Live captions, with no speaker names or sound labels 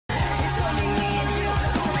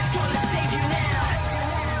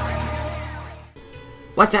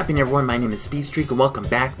What's happening, everyone? My name is Speedstreak and welcome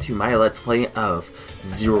back to my Let's Play of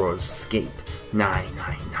Zero Escape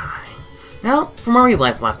 999. Now, from where we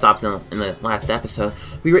last left off in the last episode,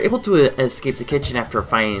 we were able to escape the kitchen after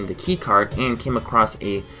finding the key card and came across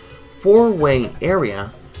a four-way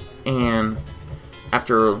area, and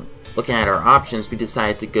after looking at our options, we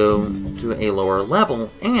decided to go to a lower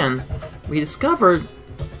level, and we discovered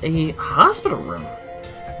a hospital room.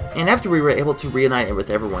 And after we were able to reunite it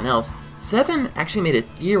with everyone else, Seven actually made a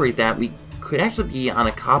theory that we could actually be on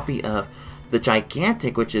a copy of the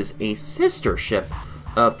Gigantic, which is a sister ship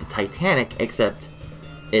of the Titanic, except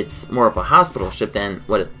it's more of a hospital ship than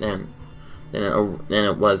it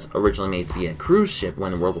was originally made to be a cruise ship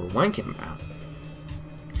when World War I came about.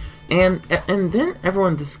 And then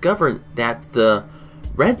everyone discovered that the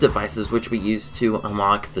red devices, which we used to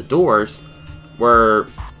unlock the doors, were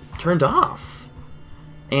turned off.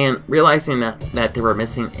 And realizing that they were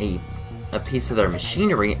missing a piece of their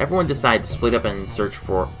machinery, everyone decided to split up and search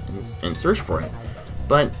for it.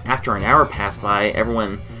 But after an hour passed by,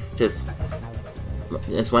 everyone just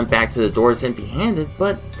went back to the doors empty-handed,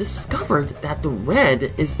 but discovered that the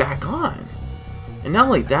red is back on. And not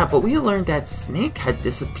only that, but we learned that Snake had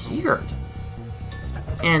disappeared.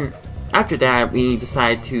 And after that, we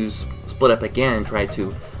decided to split up again and try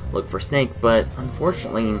to look for Snake, but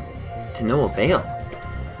unfortunately, to no avail.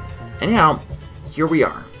 Anyhow, here we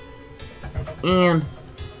are. And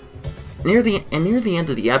near the end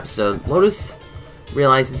of the episode, Lotus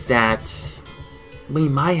realizes that we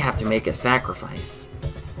might have to make a sacrifice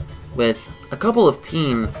with a couple of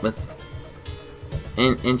teams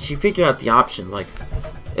and she figured out the option, like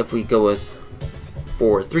if we go with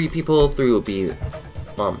 3 people, 3 will be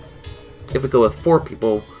if we go with 4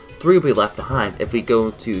 people, 3 will be left behind. If we go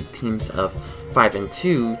to teams of 5 and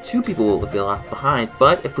 2, 2 people will be left behind.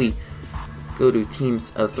 But if we go to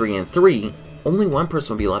teams of 3 and 3, only 1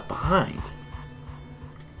 person will be left behind.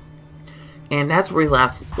 And that's where we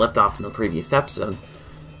left off in the previous episode.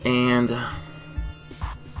 And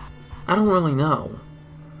I don't really know.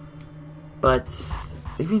 But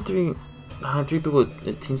leaving 3 people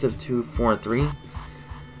with teams of 2, 4, and 3,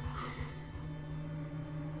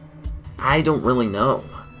 I don't really know.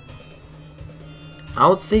 I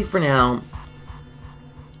would say for now,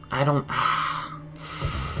 I don't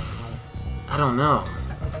know.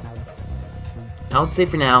 I would say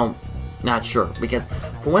for now, not sure, because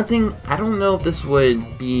for one thing, I don't know if this would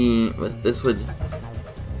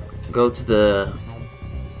go to the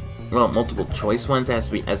multiple choice ones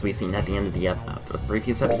as we seen at the end of the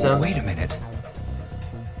previous episode. Wait a minute.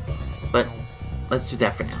 But let's do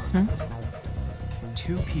that for now.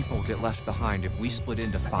 2 people get left behind if we split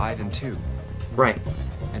into 5 and 2. Right.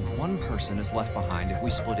 And 1 person is left behind if we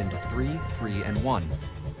split into 3, 3, and 1.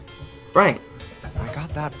 Right. I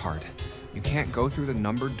got that part. You can't go through the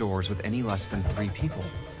numbered doors with any less than 3 people.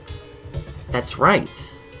 That's right.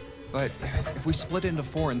 But if we split into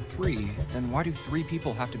 4 and 3, then why do 3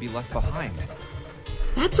 people have to be left behind?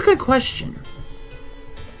 That's a good question.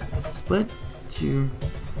 Split to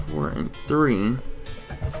 4 and 3.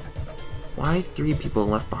 Why 3 people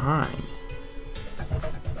left behind?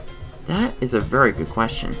 That is a very good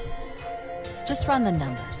question. Just run the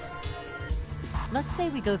numbers. Let's say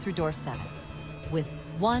we go through door 7 with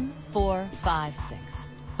 1, 4, 5, 6.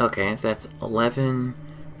 Okay, so that's 11,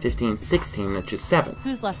 15, 16, which is 7.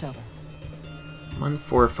 Who's left over? 1,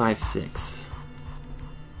 4, 5, 6.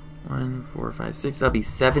 1, 4, 5, 6. That'll be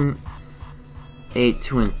 7, 8,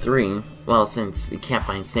 2, and 3. Well, since we can't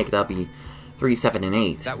find Snake, that'll be 3, 7, and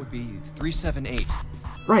 8. That would be 3, 7, 8.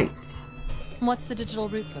 Right. What's the digital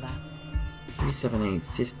root for that? 3, 7, 8,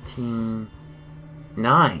 15,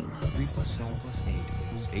 9. 3 plus 7 plus 8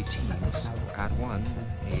 is 18, so add 1,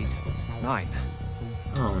 8, 9.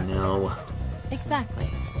 Oh no. Exactly.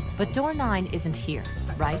 But door 9 isn't here,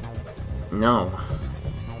 right? No.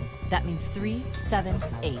 That means 3, 7,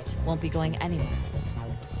 8 won't be going anywhere.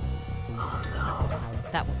 Oh no.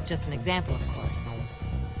 That was just an example, of course.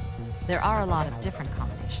 There are a lot of different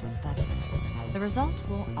combinations, but the result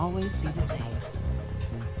will always be the same.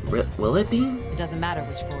 Will it be? It doesn't matter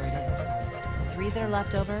which 4 it is. The 3 that are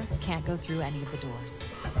left over can't go through any of the doors.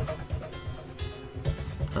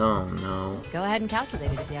 Oh no. Go ahead and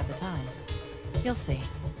calculate it if you have the time. You'll see.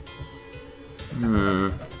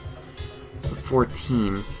 So 4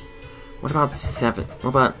 teams. What about 7? What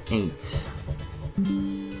about 8?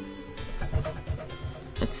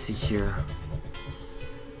 Let's see here.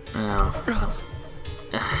 Oh.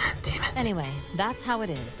 Damn it. Anyway, that's how it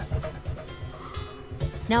is.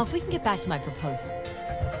 Now, if we can get back to my proposal.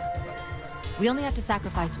 We only have to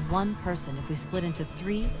sacrifice 1 person if we split into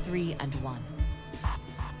 3, 3, and 1.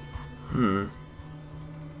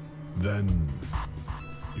 Then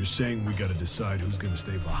you're saying we gotta decide who's gonna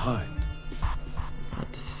stay behind.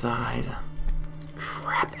 Decide.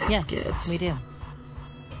 Crap, Yes, Eskits. we do.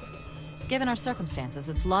 Given our circumstances,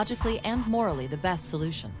 it's logically and morally the best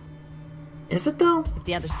solution. Is it though? If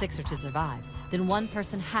the other 6 are to survive, then one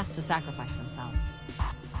person has to sacrifice themselves.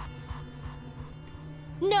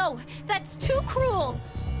 No, that's too cruel.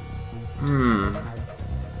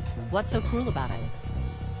 What's so cruel about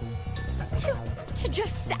it? To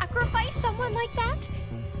just sacrifice someone like that?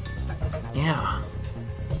 Yeah.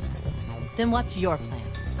 Then what's your plan?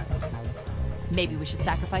 Maybe we should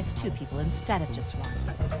sacrifice 2 people instead of just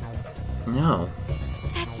 1. No.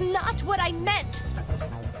 That's not what I meant.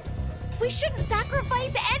 We shouldn't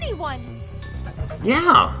sacrifice anyone.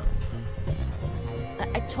 Yeah.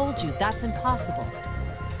 I told you, that's impossible.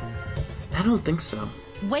 I don't think so.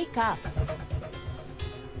 Wake up.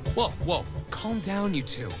 Whoa, calm down, you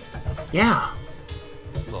two. Yeah.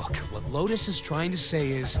 Look, what Lotus is trying to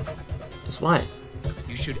say is, Is what?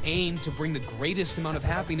 you should aim to bring the greatest amount of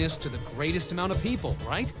happiness to the greatest amount of people,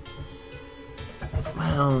 right?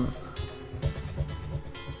 Well,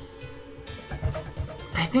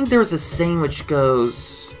 I think there's a saying which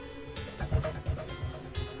goes,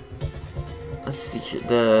 let's see here,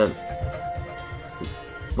 the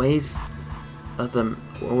ways of the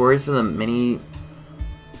worries of the many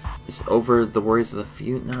is over the worries of the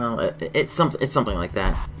few. No, it's something like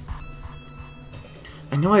that.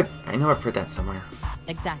 I know I've heard that somewhere.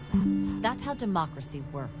 Exactly. That's how democracy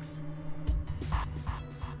works.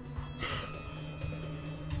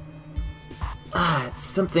 It's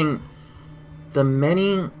something. The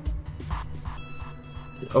many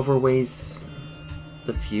overweighs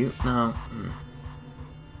the few. No.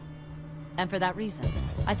 And for that reason,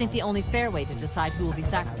 I think the only fair way to decide who will be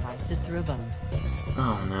sacrificed is through a vote.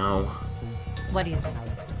 Oh no. What do you think?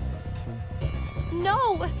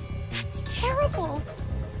 No, that's terrible.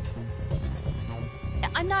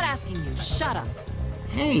 I'm not asking you. Shut up.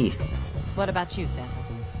 Hey. What about you, Santa?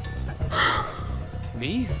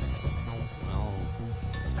 Me? Well,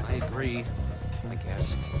 I agree, I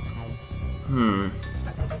guess.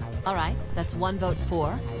 All right, that's 1 vote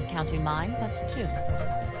for. Counting mine, that's 2.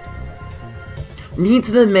 Needs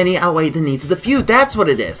of the many outweigh the needs of the few. That's what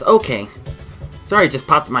it is. Okay. Sorry, it just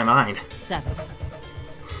popped in my mind. 7.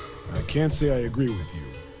 I can't say I agree with you,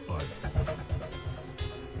 but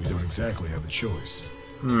we don't exactly have a choice.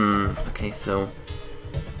 Okay, so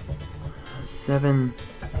 7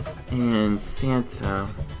 and Santa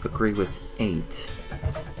agree with 8.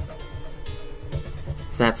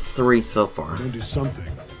 So that's 3 so far. If we don't do something,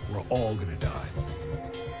 we're all gonna die.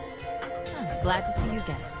 Oh, glad to see you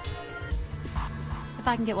get it. If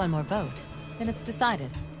I can get 1 more vote, then it's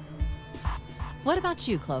decided. What about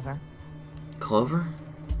you, Clover? Clover?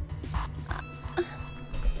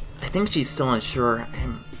 I think she's still unsure.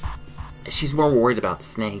 She's more worried about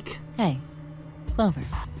Snake. Hey, Clover.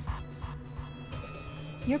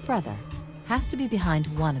 Your brother has to be behind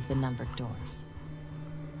one of the numbered doors.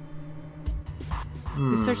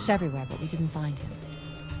 We've searched everywhere, but we didn't find him.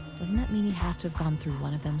 Doesn't that mean he has to have gone through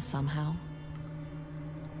one of them somehow?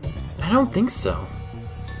 I don't think so.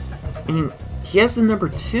 I mean, he has the number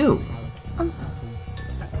 2.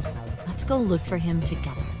 Let's go look for him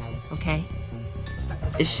together, okay?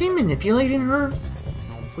 Is she manipulating her?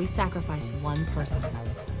 If we sacrifice 1 person,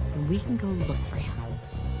 then we can go look for him.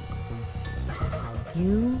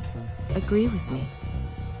 You agree with me,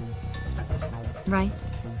 right?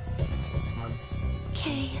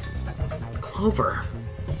 Okay. Clover.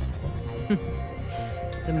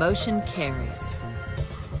 The motion carries.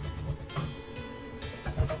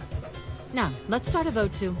 Now, let's start a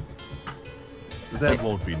vote to... That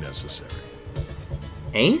won't be necessary.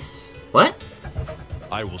 Ace? What?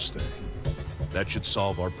 I will stay. That should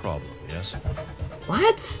solve our problem, yes?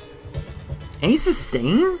 What? Ace is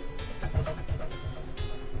staying?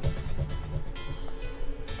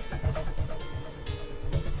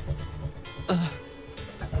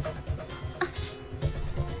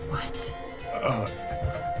 What?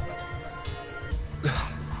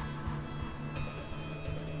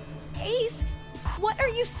 Ace, what are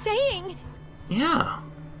you saying? Yeah.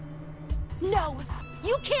 No,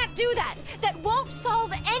 you can't do that. That won't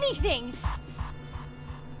solve anything.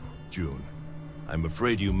 June, I'm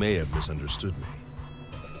afraid you may have misunderstood me.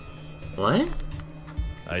 What?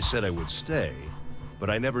 I said I would stay, but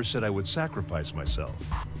I never said I would sacrifice myself.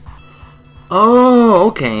 Oh,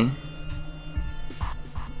 okay.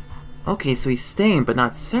 Okay, so he's staying but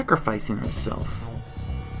not sacrificing himself.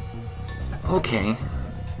 Okay.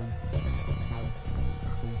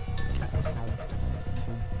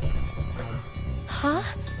 Huh?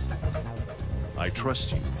 I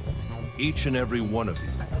trust you. Each and every one of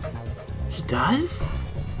you. He does?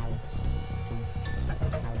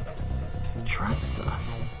 Trusts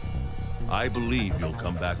us. I believe you'll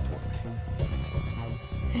come back for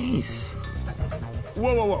me. Ace.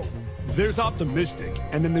 Whoa, whoa, whoa. There's optimistic,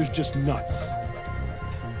 and then there's just nuts.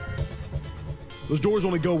 Those doors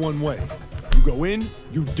only go one way. You go in,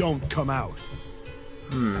 you don't come out.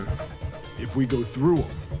 If we go through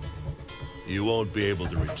them, You won't be able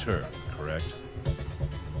to return, correct?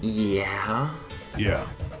 Yeah. yeah.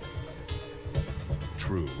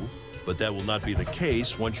 True, but that will not be the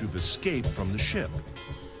case once you've escaped from the ship.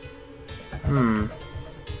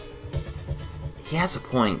 He has a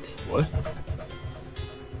point. What?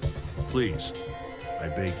 Please, I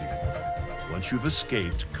beg you. Once you've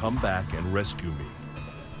escaped, come back and rescue me.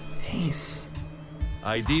 Ace.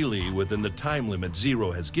 Ideally, within the time limit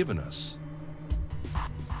Zero has given us.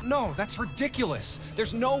 No, that's ridiculous.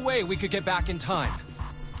 There's no way we could get back in time.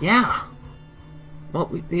 Yeah. Well,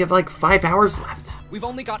 we have like 5 hours left. We've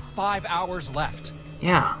only got 5 hours left.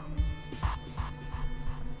 Yeah.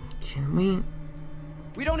 Can we...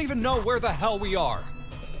 We don't even know where the hell we are.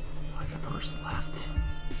 5 hours left.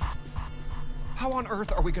 How on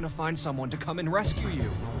earth are we gonna find someone to come and rescue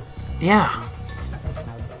you? Yeah.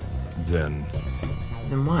 Then,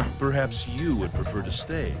 Then what? perhaps you would prefer to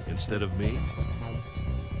stay instead of me?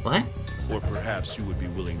 What? Or perhaps you would be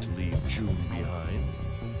willing to leave June behind?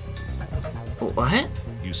 What?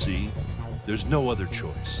 You see, there's no other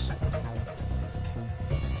choice.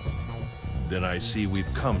 Then I see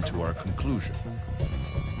we've come to our conclusion.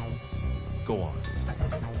 Go on.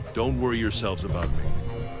 Don't worry yourselves about me.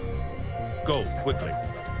 Go, quickly.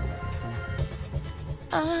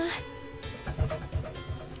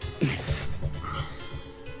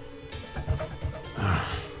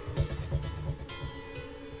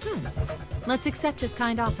 Let's accept his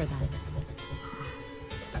kind offer then.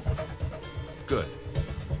 Good.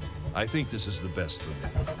 I think this is the best for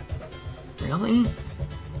me. Really?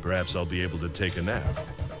 Perhaps I'll be able to take a nap.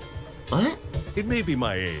 What? It may be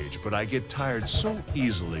my age, but I get tired so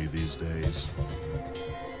easily these days.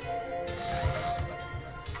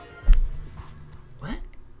 What?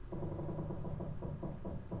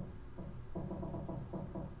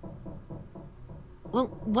 Well,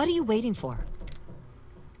 what are you waiting for?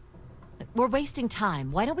 We're wasting time.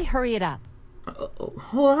 Why don't we hurry it up?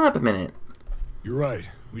 Hold on up a minute. You're right.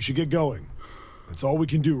 We should get going. That's all we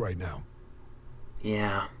can do right now.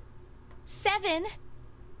 Yeah. 7.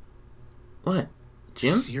 What?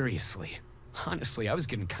 Jim? Seriously. Honestly, I was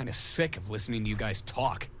getting kind of sick of listening to you guys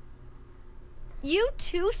talk. You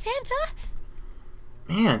too, Santa?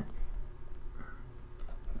 Man.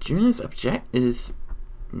 June is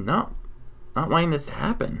not wanting this to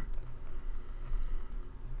happen.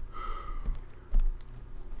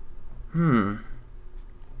 I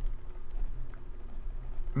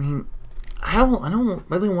mean, I don't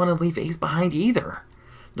really want to leave Ace behind either.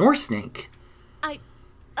 Nor Snake.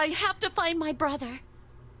 I have to find my brother.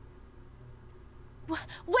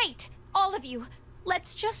 Wait, all of you.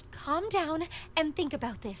 Let's just calm down and think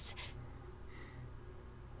about this.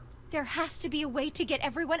 There has to be a way to get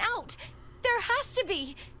everyone out. There has to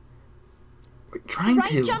be. We're trying Right,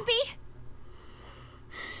 to. Jumpy?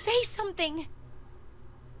 Say something.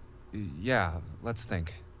 Yeah, let's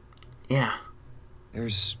think. Yeah.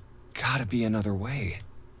 There's gotta be another way.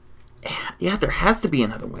 Yeah, there has to be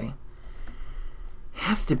another way.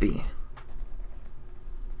 Has to be.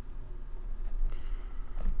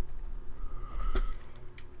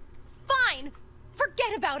 Fine.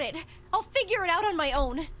 Forget about it. I'll figure it out on my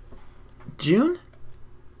own. June?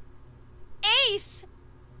 Ace!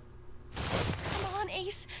 Come on,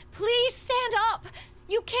 Ace. Please stand up.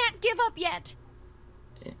 You can't give up yet.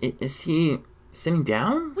 Is he sitting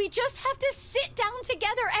down? We just have to sit down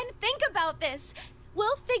together and think about this.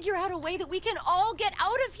 We'll figure out a way that we can all get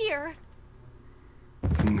out of here.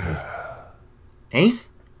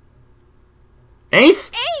 Ace?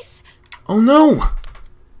 Ace? Ace! Oh no!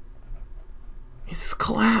 Ace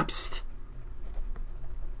collapsed.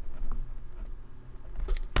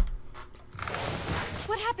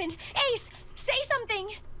 What happened? Ace, say something.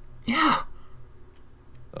 Yeah.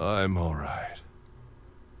 I'm all right.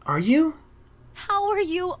 Are you? How are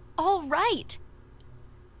you all right?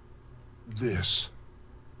 This.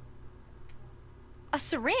 A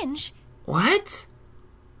syringe? What?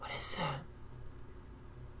 What is that?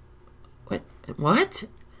 What?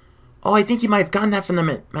 Oh, I think you might have gotten that from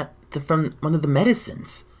from one of the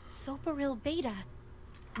medicines. Soparil beta.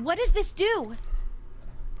 What does this do?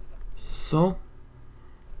 Soparil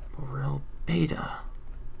beta.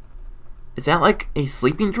 Is that like a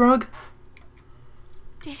sleeping drug?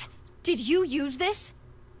 Did you use this?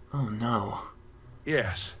 Oh no.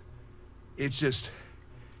 Yes. It's just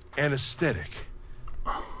anesthetic.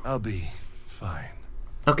 I'll be fine.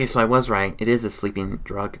 Okay, so I was right. It is a sleeping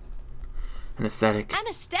drug. Anesthetic.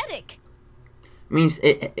 Anesthetic? Means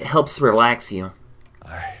it helps relax you.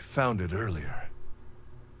 I found it earlier.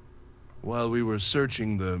 While we were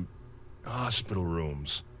searching the hospital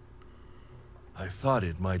rooms. I thought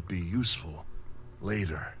it might be useful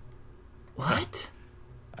later. What?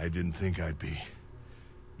 I didn't think I'd be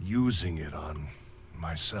using it on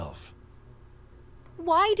myself.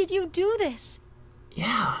 Why did you do this?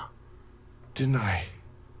 Yeah. Didn't I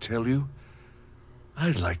tell you?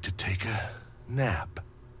 I'd like to take a nap.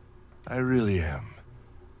 I really am.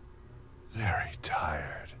 Very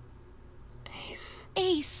tired. Ace.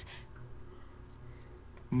 Ace,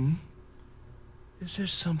 Hmm? Is there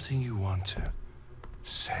something you want to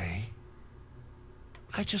say?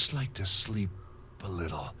 I just like to sleep a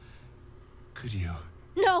little. Could you?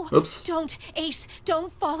 no. Oops. Don't, Ace,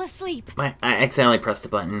 don't fall asleep. I accidentally pressed the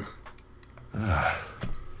button.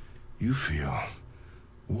 You feel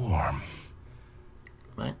warm.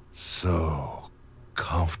 What? So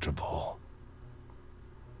comfortable.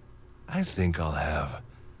 I think I'll have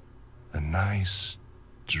a nice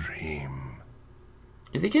dream.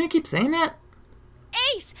 Is he gonna keep saying that?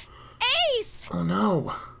 Ace! Ace! Oh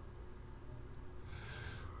no.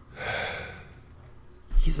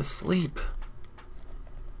 He's asleep.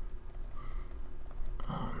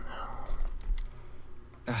 Oh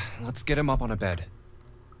no. Let's get him up on a bed.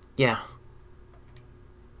 Yeah.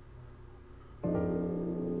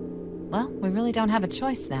 Well, we really don't have a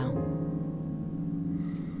choice now.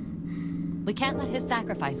 We can't let his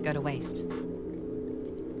sacrifice go to waste.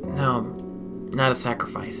 No, not a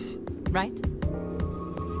sacrifice. Right?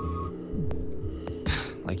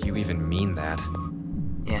 Like you even mean that.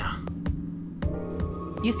 Yeah.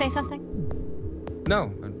 You say something? No,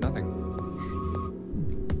 nothing.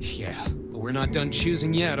 Yeah, but we're not done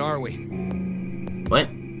choosing yet, are we? What?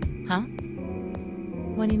 Huh?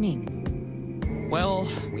 What do you mean? Well,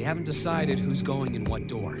 we haven't decided who's going in what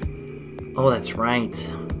door. Oh, that's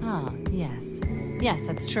right. Oh, yes. Yes,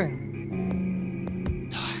 that's true.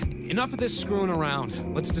 Enough of this screwing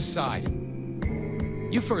around. Let's decide.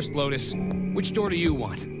 You first, Lotus. Which door do you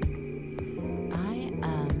want?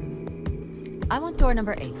 I want door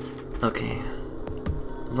number 8. Okay.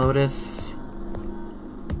 Lotus.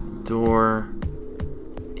 Door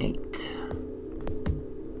 8.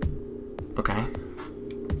 Okay.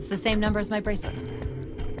 It's the same number as my bracelet number.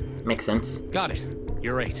 Makes sense. Got it.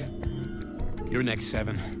 You're 8. You're next,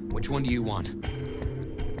 7. Which one do you want?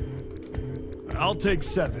 I'll take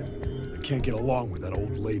 7. I can't get along with that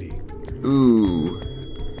old lady. Ooh.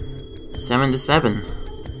 7 to 7.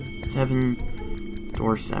 7.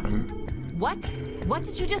 Door 7. What? What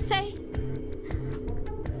did you just say?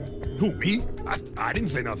 Who, me? I didn't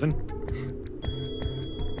say nothing.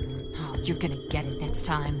 Oh, you're gonna get it next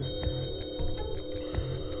time.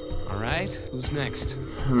 All right. Who's next?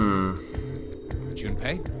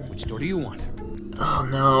 Junpei, which door do you want? Oh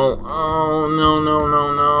no. Oh no, no,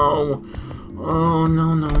 no, no. Oh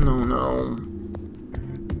no, no, no, no.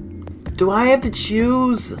 Do I have to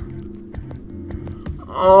choose?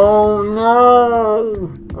 Oh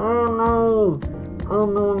no. Oh no. Oh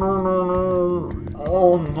no, no, no, no.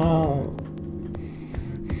 Oh no.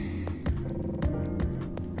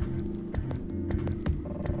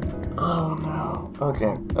 Oh no.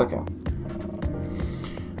 Okay, okay.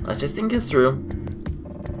 Let's just think this through.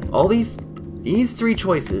 All these 3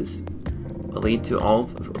 choices will lead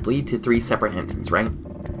to 3 separate endings, right?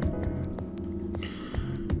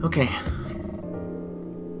 Okay.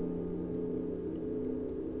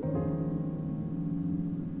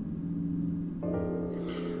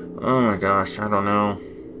 Oh my gosh, I don't know.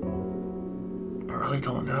 I really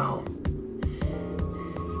don't know.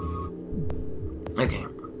 Okay.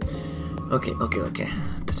 Okay.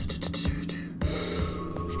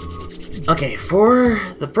 Okay, for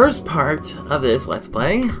the first part of this Let's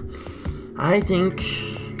Play, I think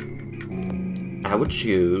I would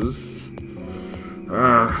choose...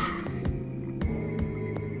 I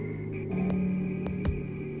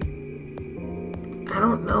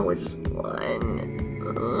don't know which one.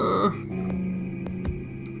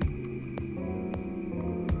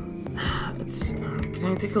 Can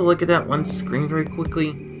I take a look at that one screen very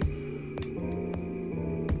quickly?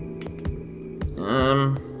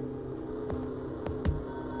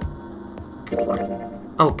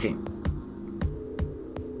 Okay.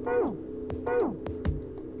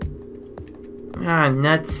 Ah,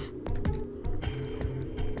 nuts.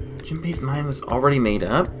 Junpei's mind was already made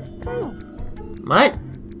up? What?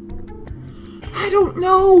 I don't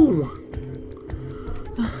know!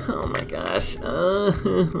 Oh my gosh.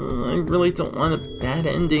 I really don't want a bad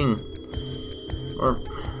ending. Or,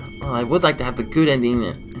 well, I would like to have the good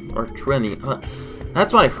ending or true ending.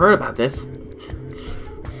 That's what I've heard about this.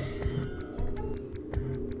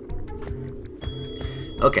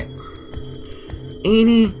 Okay.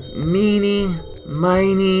 Eeny, meeny,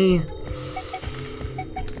 miny.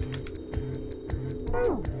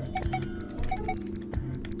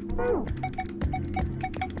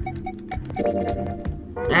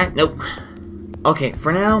 Nope. Okay,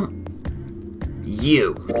 for now,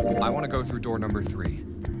 you. I want to go through door number 3.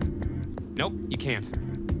 Nope, you can't.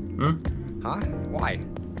 Huh? Why?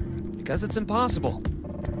 Because it's impossible.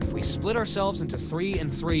 If we split ourselves into 3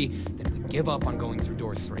 and 3, then we give up on going through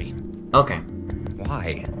door 3. Okay.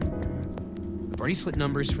 Why? The bracelet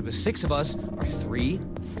numbers for the 6 of us are 3,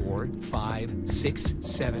 4, 5, 6,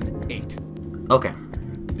 7, 8. Okay.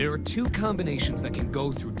 There are 2 combinations that can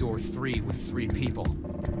go through door 3 with 3 people.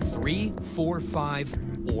 3, 4, 5,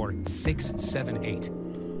 or 6, 7, 8.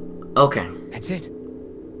 Okay. That's it.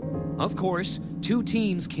 Of course, 2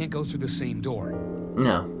 teams can't go through the same door.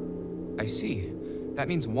 No. I see. That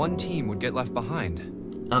means one team would get left behind.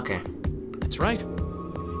 Okay. That's right.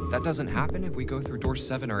 That doesn't happen if we go through door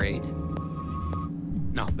 7 or 8?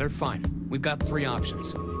 No, they're fine. We've got 3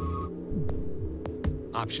 options.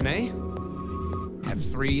 Option A, have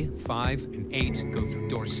 3, 5, and 8 go through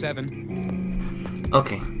door 7.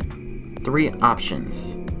 Okay. 3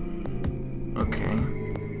 options. Okay.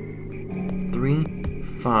 3,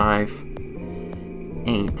 5,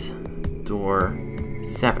 8, door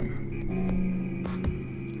 7.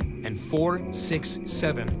 And 4, 6,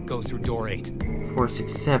 7 go through door 8. 4,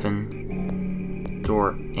 6, 7,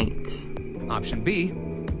 door 8. Option B,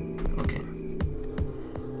 Okay.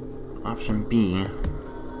 Option B.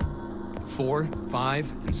 4,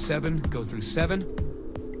 5, and 7 go through 7.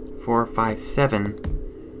 4, 5, 7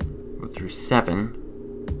 go through 7.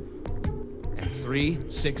 And 3,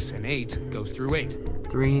 6, and 8 go through 8.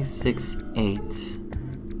 3, 6, 8.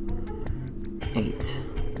 8.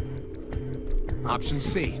 Option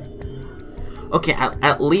C, Okay,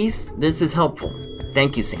 at least this is helpful.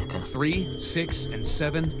 Thank you, Santa. 3, 6, and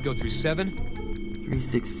 7 go through 7. 3,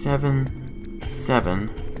 6, 7, 7.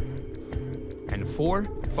 And 4,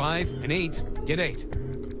 5, and 8 get 8.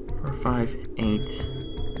 4, 5, 8.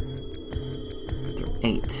 Go through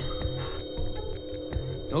 8.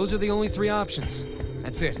 Those are the only 3 options.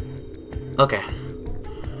 That's it. Okay.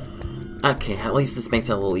 Okay, at least this makes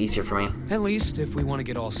it a little easier for me. At least if we want to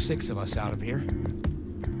get all 6 of us out of here.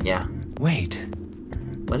 Yeah. Wait.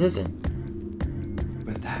 What is it?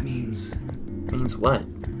 But that means Means what?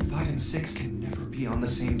 5 and 6 can never be on the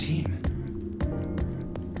same team.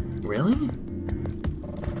 Really?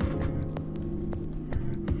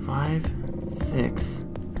 5, 6.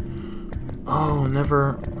 Oh,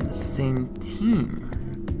 never on the same team.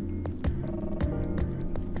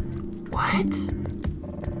 What?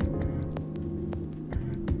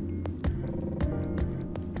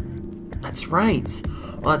 That's right.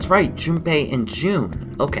 Well, that's right. Junpei and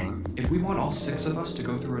June. Okay. If we want all 6 of us to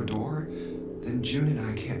go through a door, then June and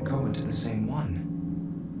I can't go into the same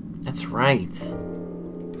one. That's right.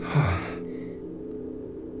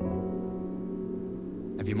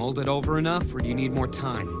 Have you mulled it over enough, or do you need more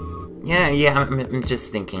time? Yeah, I'm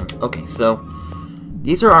just thinking. Okay, so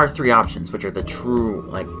these are our 3 options, which are the true,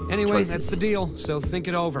 Anyway, choices. that's the deal, so think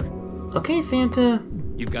it over. Okay, Santa.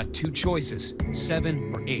 You've got 2 choices,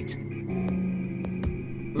 7 or 8.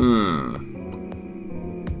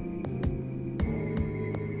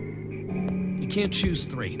 You can't choose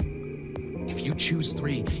 3. If you choose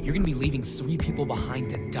 3, you're gonna be leaving 3 people behind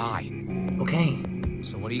to die. Okay.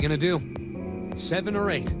 So what are you gonna do? 7 or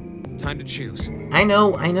 8? Time to choose. I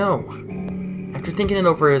know. After thinking it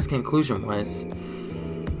over, his conclusion was...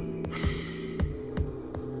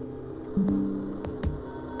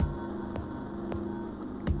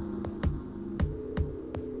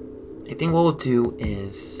 I think what we'll do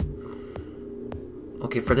is...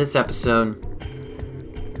 Okay, for this episode,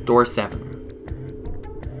 door 7.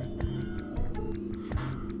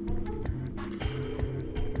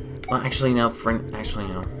 Well, actually, no. For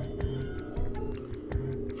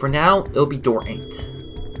now, it'll be door 8.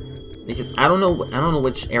 Because I don't know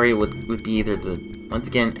which area would be either the... Once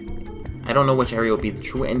again, I don't know which area would be the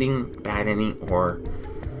true ending, bad ending, or...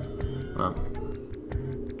 Well...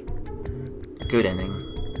 Good ending.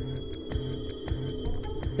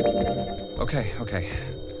 Okay.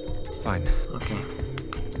 Fine. Okay.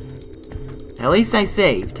 At least I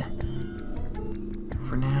saved.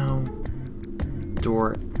 For now...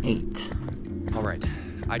 Door 8. Alright,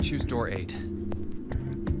 I choose door 8.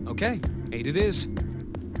 Okay, 8 it is.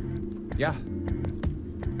 Yeah.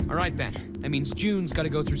 Alright then. That means June's gotta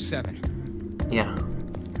go through 7. Yeah.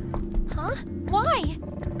 Huh? Why?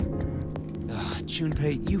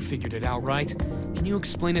 Junpei, you figured it out, right? Can you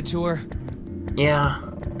explain it to her? Yeah.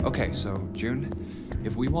 Okay, so, June,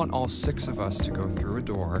 if we want all 6 of us to go through a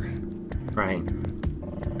door... Right.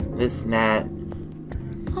 This and that.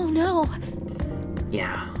 Oh no.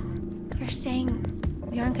 Yeah. You're saying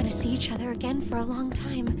we aren't gonna see each other again for a long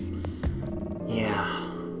time. Yeah.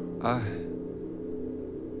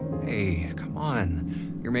 Hey, come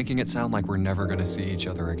on. You're making it sound like we're never gonna see each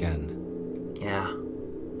other again. Yeah.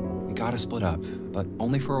 We gotta split up, but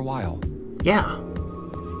only for a while. Yeah.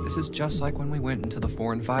 This is just like when we went into the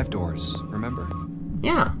 4 and 5 doors, remember?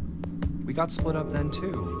 Yeah. We got split up then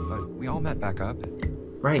too, but we all met back up.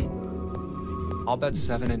 Right. I'll bet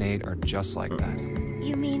 7 and 8 are just like that.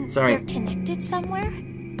 You mean Sorry. they're connected somewhere?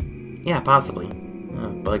 Yeah, possibly.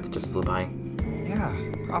 Bug just flew by. Yeah,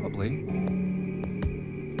 probably.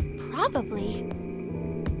 Probably.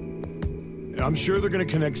 I'm sure they're gonna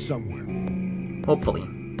connect somewhere. Hopefully.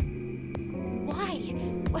 Why?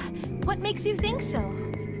 What makes you think so?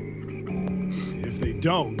 If they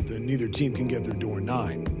don't, then neither team can get through door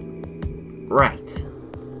 9. Right.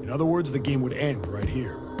 In other words, the game would end right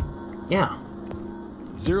here. Yeah.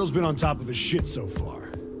 Zero's been on top of his shit so far.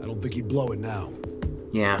 I don't think he'd blow it now.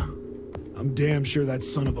 Yeah. I'm damn sure that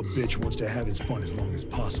son of a bitch wants to have his fun as long as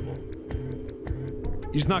possible.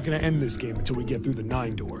 He's not gonna end this game until we get through the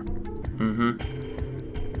 9 door.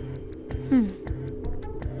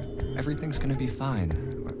 Everything's gonna be fine.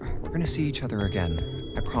 We're gonna see each other again.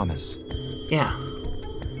 I promise. Yeah.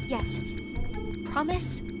 Yes.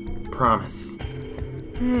 Promise? Promise.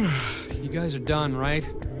 You guys are done, right?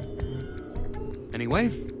 Anyway,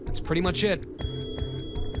 that's pretty much it.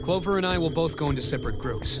 Clover and I will both go into separate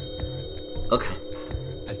groups. Okay.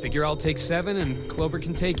 I figure I'll take 7 and Clover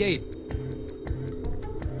can take 8.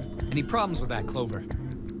 Any problems with that, Clover?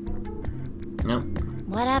 Nope.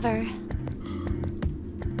 Whatever.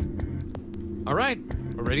 All right,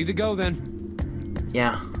 we're ready to go then.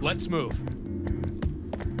 Yeah. Let's move.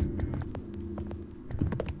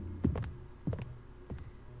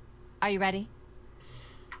 Are you ready?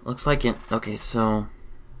 Looks like it. Okay, so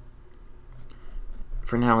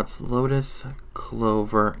for now it's Lotus,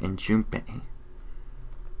 Clover, and Junpei.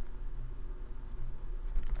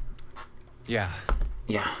 Yeah.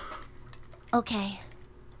 Yeah. Okay.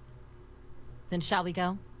 Then shall we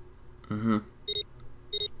go? Mm-hmm.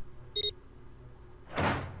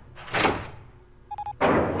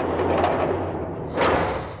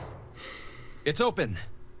 It's open.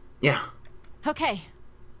 Yeah. Okay.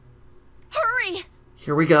 Hurry!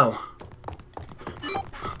 Here we go.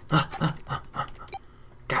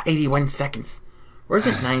 Got 81 seconds. Where's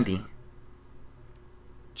it 90?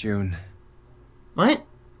 June. What?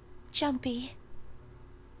 Jumpy.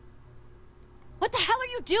 What the hell are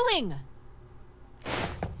you doing?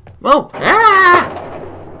 Whoa! Ah!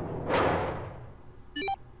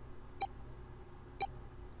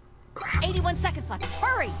 Crap. 81 seconds left.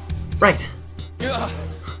 Hurry! Right.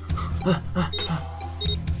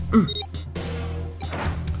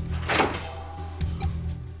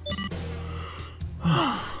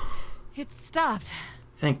 It stopped.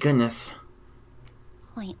 Thank goodness.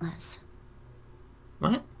 Pointless.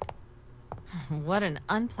 What? What an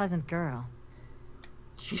unpleasant girl.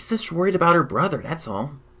 She's just worried about her brother, that's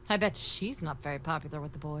all. I bet she's not very popular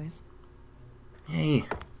with the boys. Hey.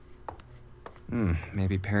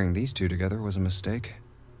 Maybe pairing these two together was a mistake.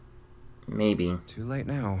 Maybe. Too late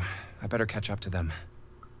now. I better catch up to them.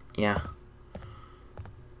 Yeah.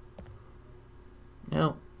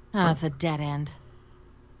 No. Oh, it's a dead end.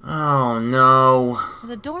 Oh, no. There's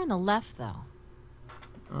a door on the left, though.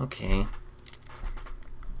 Okay.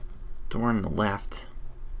 Door on the left.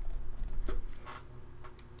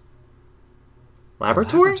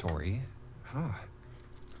 Laboratory? Laboratory? Huh.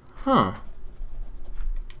 Huh.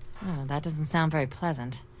 Oh, that doesn't sound very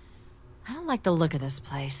pleasant. I don't like the look of this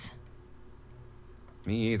place.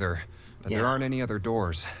 Me either. But there Yeah. aren't any other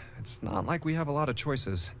doors. It's not like we have a lot of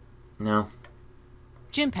choices. No.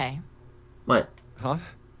 Junpei, What? Huh?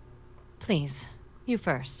 please. You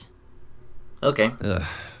first. Okay. Ugh,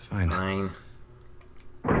 fine. Fine.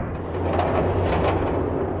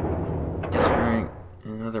 Guess we're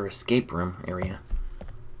in another escape room area.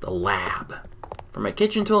 The lab. From a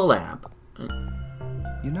kitchen to a lab.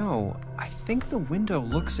 You know, I think the window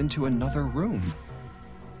looks into another room.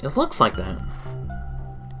 It looks like that.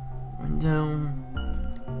 Window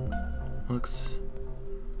looks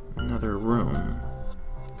another room.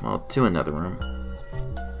 Well, to another room.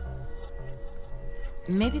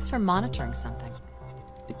 Maybe it's for monitoring something.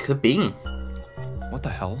 It could be. What the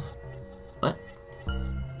hell? What?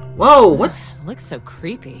 Whoa, what? It looks so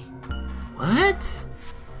creepy. What?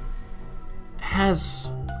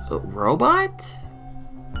 Has a robot?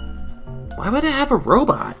 Why would it have a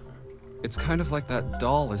robot? It's kind of like that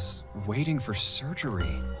doll is waiting for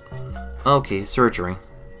surgery. Okay, surgery.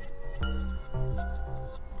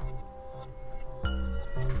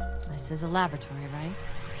 This is a laboratory, right?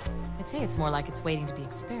 I'd say it's more like it's waiting to be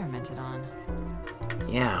experimented on.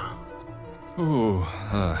 Yeah. Ooh,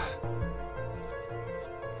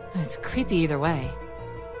 It's creepy either way.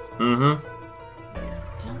 Mm-hmm.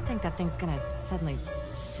 Don't think that thing's gonna suddenly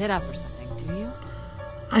sit up or something, do you?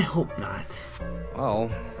 I hope not. well,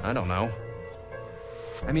 I don't know.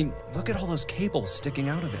 I mean, look at all those cables sticking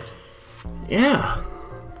out of it. Yeah.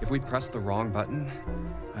 If we press the wrong button,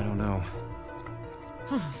 I don't know.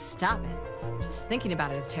 Stop it. Just thinking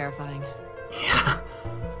about it is terrifying. Yeah.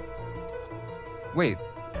 Wait,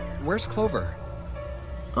 where's Clover?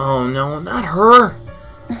 Oh no, not her.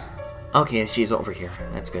 Okay, she's over here.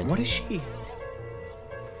 That's good. What is she?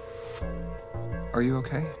 Are you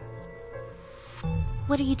okay?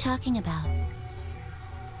 What are you talking about?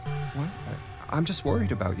 What? I'm just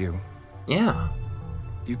worried about you. Yeah.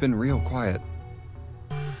 You've been real quiet.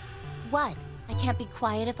 What? I can't be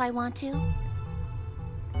quiet if I want to?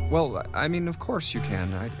 Well, I mean, of course you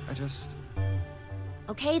can. I just...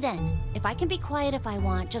 Okay then. If I can be quiet if I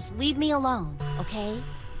want, just leave me alone, okay?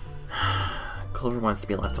 Clover wants to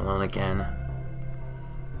be left alone again.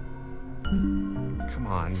 Come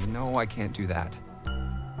on, you know I can't do that.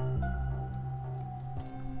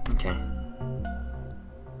 Okay.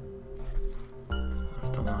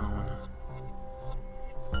 Left alone.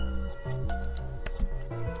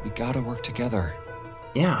 We gotta work together.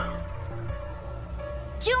 Yeah.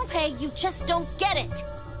 Junpei, you just don't get it!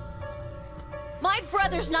 My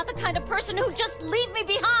brother's not the kind of person who just leave me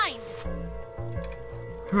behind!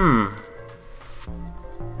 Her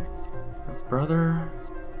brother...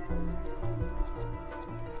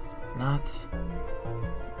 not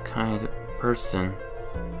kind of person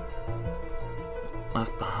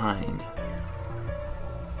left behind.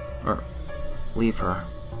 Or leave her.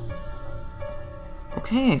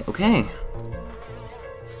 Okay, okay.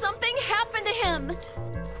 Something happened to him!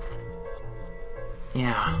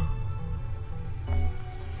 Yeah.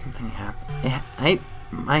 Something happened. Yeah, I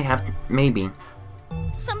might have, maybe.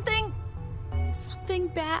 Something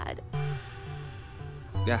bad.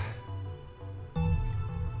 Yeah.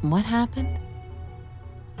 What happened?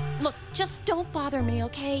 Look, just don't bother me,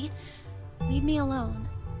 okay? Leave me alone.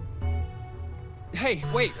 Hey,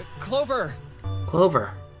 wait, Clover!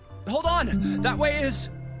 Clover. Hold on! That way is...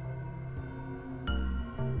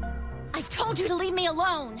 I told you to leave me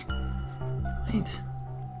alone! Wait.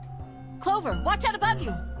 Clover, watch out above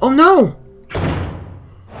you! Oh no!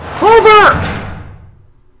 Clover!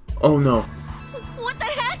 Oh no. What the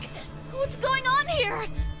heck? What's going on here?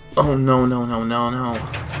 Oh no, no, no, no, no.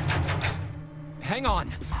 Hang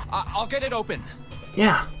on. I'll get it open.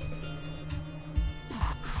 Yeah.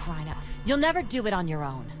 Crying out. You'll never do it on your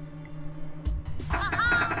own.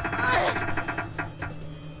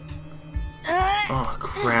 Oh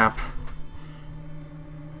crap.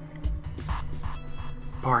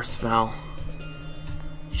 Bars fell.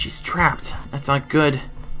 She's trapped. That's not good.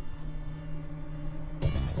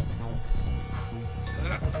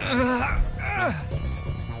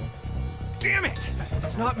 Damn it!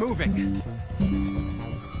 It's not moving.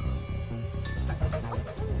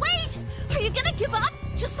 Wait! Are you gonna give up?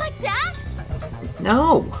 Just like that?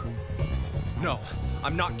 No. No,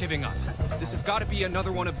 I'm not giving up. This has got to be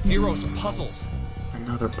another one of Zero's puzzles.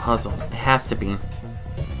 Another puzzle. It has to be.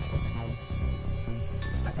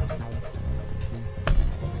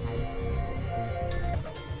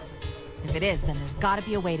 If it is, then there's gotta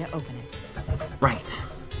be a way to open it. Right.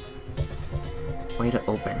 Way to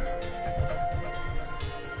open.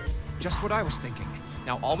 Just what I was thinking.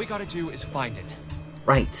 Now all we gotta do is find it.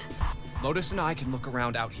 Right. Lotus and I can look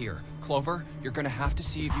around out here. Clover, you're gonna have to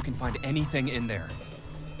see if you can find anything in there.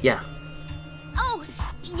 Yeah. Oh,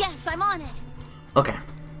 yes, I'm on it. Okay.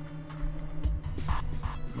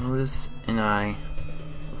 Lotus and I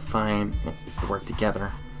will work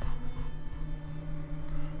together.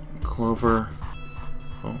 Clover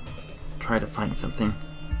will try to find something.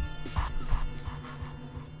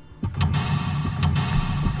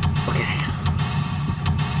 Okay.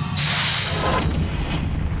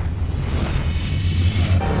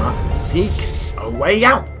 Seek a way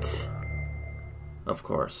out! Of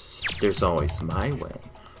course, there's always my way.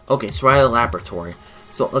 Okay, so we're at a laboratory.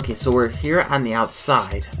 So we're here on the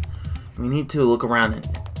outside. We need to look around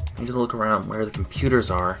where the computers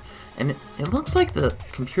are. And it looks like the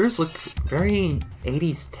computers look very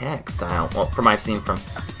 80s tech style. Well, from I've seen from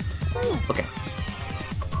Okay.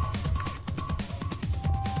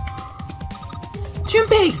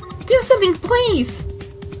 Junpei! Do something, please!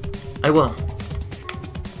 I will.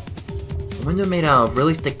 A window made out of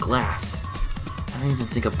really thick glass. I don't even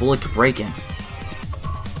think a bullet could break it.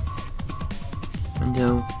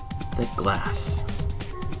 Window, thick glass.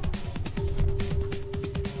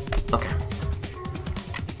 Okay.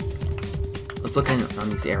 Let's look on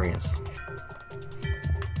these areas.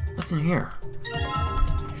 What's in here?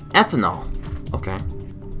 Ethanol. Okay.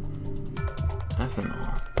 Ethanol.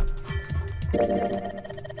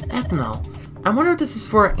 Ethanol. I wonder if this is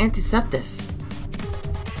for antisepsis.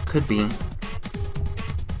 Could be.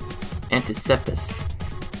 Antisepsis.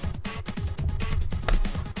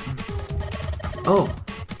 Oh,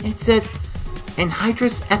 it says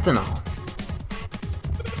anhydrous ethanol.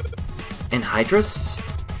 Anhydrous?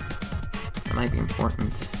 That might be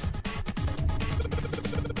important.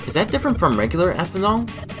 Is that different from regular ethanol?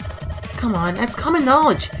 Come on, that's common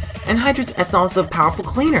knowledge! Anhydrous ethanol is a powerful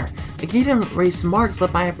cleaner. It can even erase marks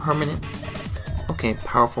left by a permanent... Okay,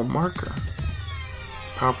 powerful marker.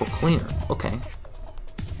 Powerful cleaner. Okay.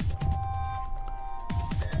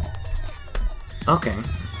 Okay.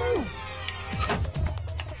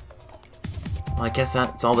 Well, I guess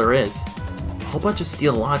that's all there is. A whole bunch of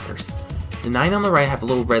steel lockers. The 9 on the right have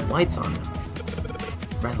little red lights on them.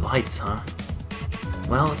 Red lights, huh?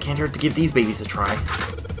 Well, it can't hurt to give these babies a try.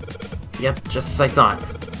 Yep, just as I thought.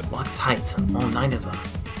 Locked tight, all 9 of them.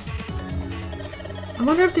 I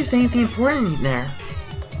wonder if there's anything important in there.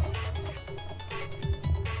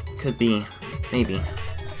 Could be. Maybe.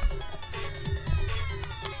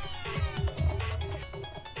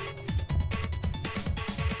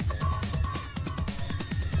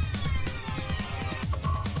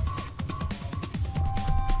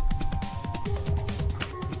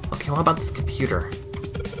 Okay, what about this computer?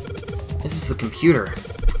 This is the computer.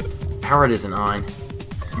 Power isn't on.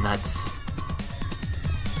 Nuts.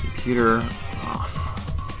 Computer off.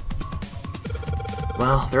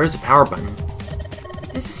 Well, there is a power button.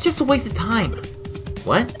 This is just a waste of time.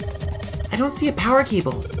 What? I don't see a power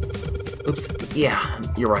cable. Oops. Yeah,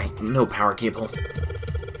 you're right. No power cable.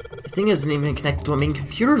 The thing isn't even connected to a main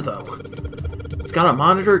computer, though. It's got a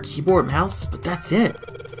monitor, keyboard, mouse, but that's it.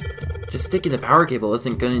 Just sticking the power cable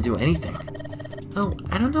isn't going to do anything. Oh,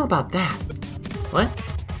 I don't know about that. What?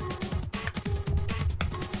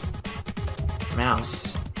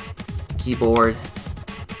 Mouse. Keyboard.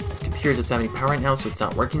 The computer doesn't have any power right now, so it's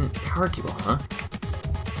not working. Power cable, huh?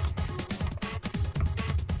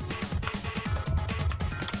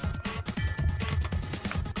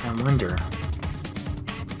 I wonder.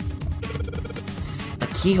 This is a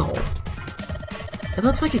keyhole. It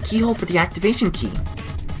looks like a keyhole for the activation key.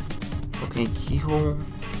 Okay, keyhole.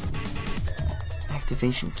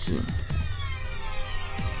 Activation key.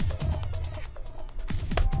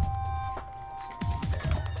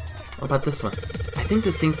 What about this one? I think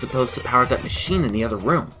this thing's supposed to power that machine in the other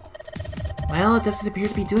room. Well, it doesn't appear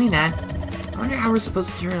to be doing that. I wonder how we're supposed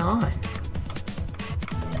to turn it on.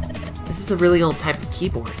 This is a really old type of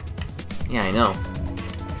keyboard. Yeah, I know.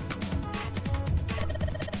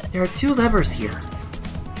 There are 2 levers here.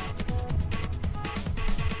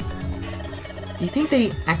 Do you think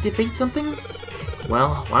they activate something?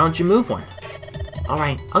 Well, why don't you move one?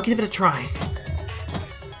 Alright, I'll give it a try.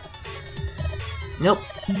 Nope.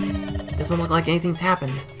 Doesn't look like anything's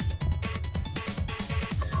happened.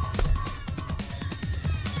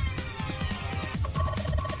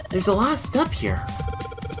 There's a lot of stuff here.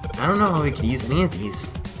 I don't know how we could use any of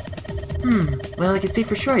these. Well, I can say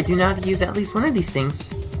for sure I do know how to use at least one of these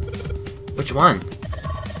things. Which one?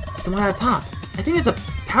 The one on top. I think it's a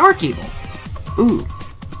power cable. Ooh.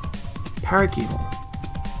 Power cable.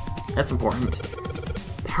 That's important.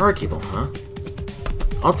 Power cable, huh?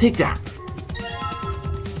 I'll take that.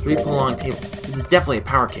 3 pull-along cable. This is definitely a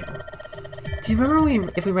power cable. Do you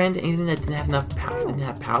remember if we ran into anything that didn't have enough power? Didn't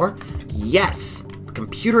have power? Yes! The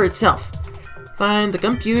computer itself. Find the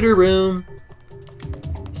computer room.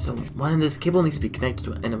 So one of this cable needs to be connected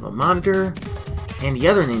to an end of a monitor, and the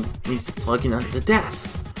other end needs to plug in under the desk.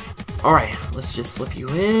 Alright, let's just slip you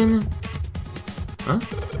in. Huh?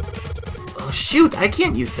 Oh shoot, I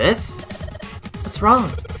can't use this! What's wrong?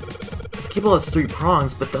 This cable has 3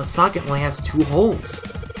 prongs, but the socket only has 2 holes.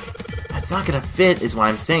 That's not gonna fit, is what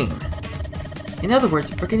I'm saying. In other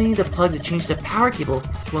words, we're gonna need a plug to change the power cable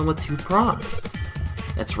to one with 2 prongs.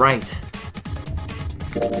 That's right.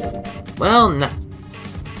 Well, no.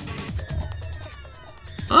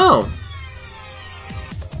 Oh!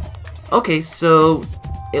 Okay, so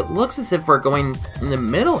it looks as if we're going in the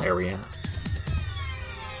middle area.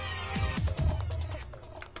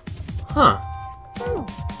 Huh.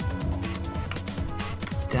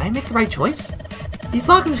 Did I make the right choice? These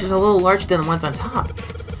lockers are a little larger than the ones on top.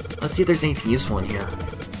 Let's see if there's anything useful in here.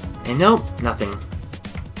 And nope, nothing.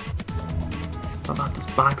 What about these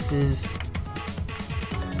boxes?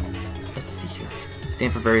 Let's see here.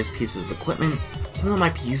 Stand for various pieces of equipment. Some of them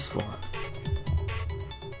might be useful.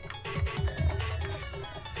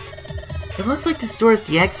 It looks like this door is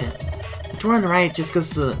the exit. The door on the right just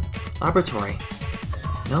goes to the laboratory.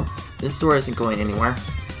 Nope, this door isn't going anywhere.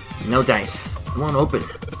 No dice. It won't open.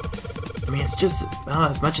 I mean, it's just about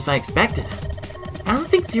as much as I expected. I don't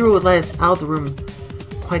think Zero would let us out of the room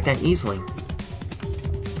quite that easily.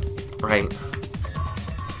 Right.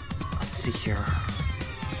 Let's see here.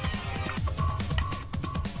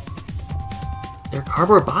 They're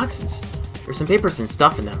cardboard boxes. There's some papers and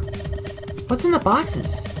stuff in them. What's in the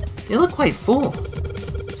boxes? They look quite full.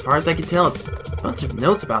 As far as I can tell, it's a bunch of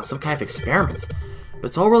notes about some kind of experiments. But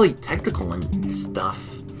it's all really technical and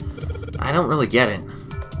stuff. I don't really get it.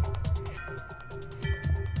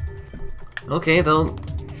 Okay, though.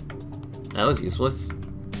 That was useless.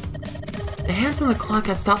 The hands on the clock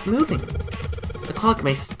have stopped moving. The clock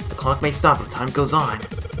may stop as time goes on.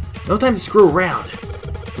 No time to screw around.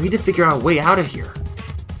 We need to figure out a way out of here.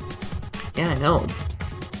 Yeah, I know.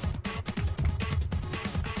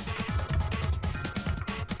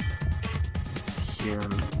 Let's see here.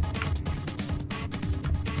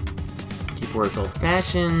 Keyboard is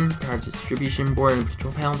old-fashioned. Power distribution board and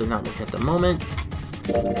control panel do not work at the moment.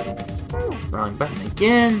 Wrong button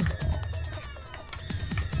again.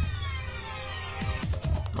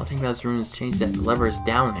 One thing about this room has changed that the lever is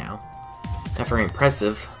down now. Not very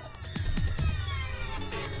impressive.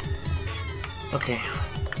 Okay.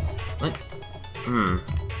 What?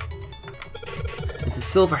 It's a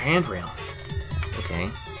silver handrail. Okay.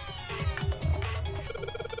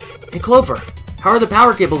 Hey Clover, how are the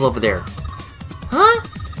power cables over there? Huh?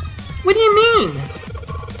 What do you mean?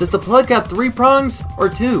 Does the plug have 3 prongs or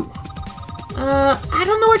 2? I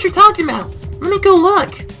don't know what you're talking about. Let me go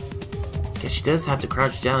look. Guess she does have to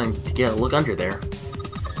crouch down to get a look under there.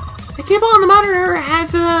 The cable on the monitor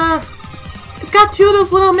has it's got 2 of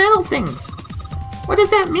those little metal things. What does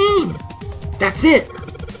that mean? That's it.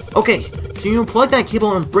 Okay, can you unplug that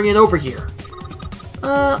cable and bring it over here?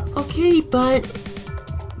 Okay, but...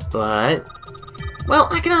 Well,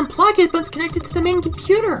 I can unplug it, but it's connected to the main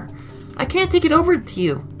computer. I can't take it over to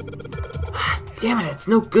you. Damn it, it's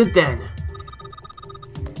no good then.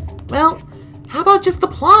 Well, how about just the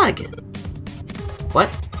plug? What?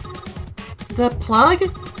 The plug?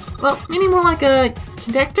 Well, maybe more like a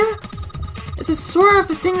connector? It's a sort of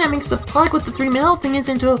a thing that makes a plug with the 3 metal things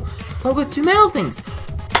into a plug with 2 metal things.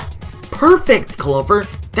 Perfect, Clover.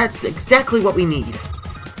 That's exactly what we need.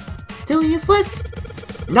 Still useless?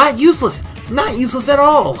 Not useless! Not useless at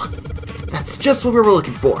all! That's just what we were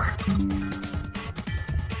looking for.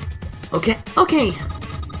 Okay.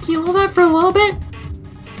 Can you hold on for a little bit?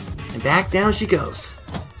 And back down she goes.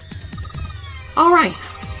 Alright.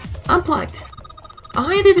 Unplugged. I'll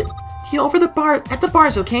hand it to you over the bar at the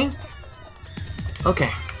bars, okay? Okay.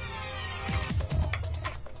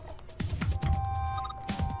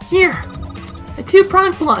 Here! A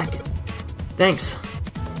 2-prong plug! Thanks.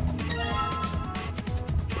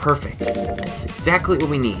 Perfect. That's exactly what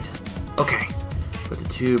we need. Okay. Put the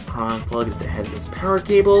 2-prong plug at the head of this power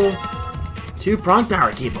cable. 2-prong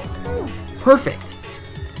power cable. Perfect.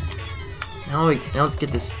 Now let's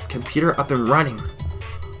get this computer up and running.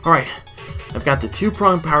 Alright. I've got the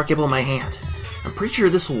 2-prong power cable in my hand. I'm pretty sure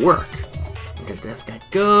this will work. Get this guy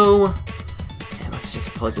go. And let's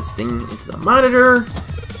just plug this thing into the monitor.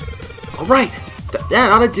 Alright.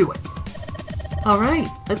 That ought to do it. Alright.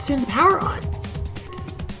 Let's turn the power on.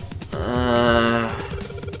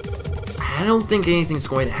 I don't think anything's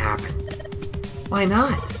going to happen. Why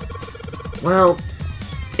not? Well,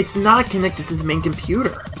 it's not connected to the main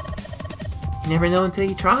computer. You never know until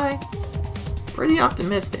you try. Pretty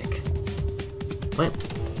optimistic. What?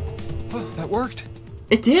 Oh, that worked.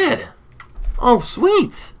 It did! Oh,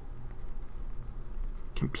 sweet!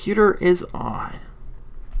 Computer is on.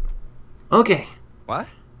 Okay. What?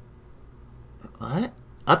 What?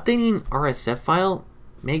 Updating RSF file.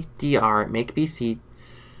 Make DR. Make BC.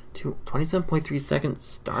 To 27.3 seconds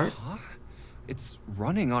start. Huh? It's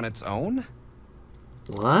running on its own?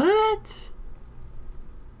 What?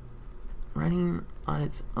 Running on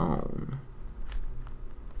its own.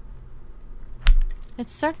 It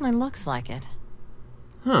certainly looks like it.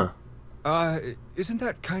 Huh. Isn't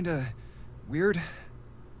that kinda weird?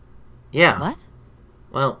 Yeah. What?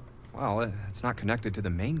 Well, it's not connected to the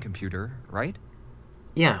main computer, right?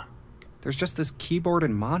 yeah. There's just this keyboard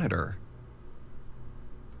and monitor.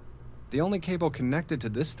 The only cable connected to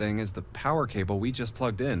this thing is the power cable we just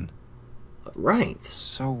plugged in. Right.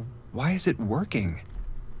 So, why is it working?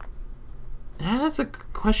 That's a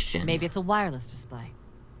good question. Maybe it's a wireless display.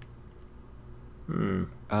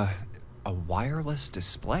 A wireless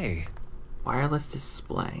display? Wireless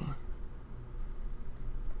display.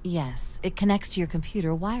 Yes, it connects to your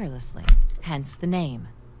computer wirelessly, hence the name.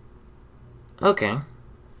 Okay.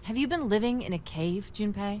 Have you been living in a cave,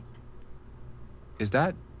 Junpei? Is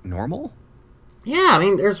that normal? Yeah, I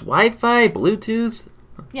mean, there's Wi-Fi, Bluetooth.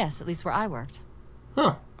 Yes, at least where I worked.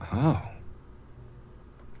 Huh. Oh.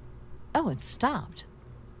 Oh, it stopped.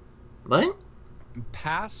 What?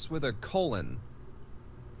 Pass with a colon.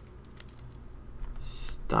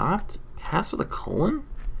 Stopped? Pass with a colon?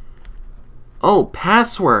 Oh,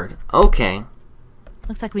 password. Okay.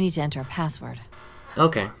 Looks like we need to enter a password.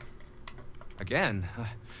 Okay. Again?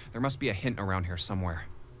 There must be a hint around here somewhere.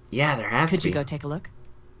 Yeah, there has Could to be. you go take a look?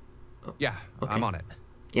 Yeah, Okay. I'm on it.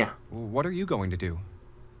 Yeah. What are you going to do?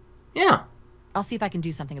 Yeah. I'll see if I can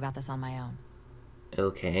do something about this on my own.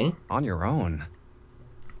 Okay. On your own?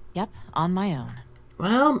 Yep, on my own.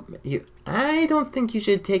 Well, I don't think you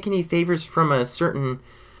should take any favors from a certain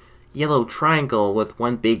yellow triangle with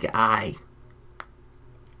one big eye.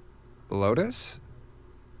 Lotus?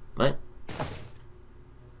 What?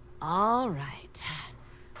 All right.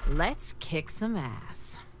 Let's kick some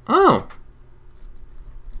ass. Oh.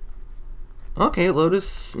 Okay,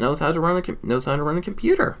 Lotus knows how to run a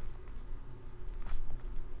computer.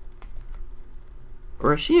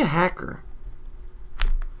 Or is she a hacker?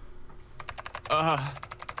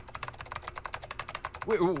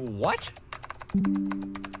 Wait, what?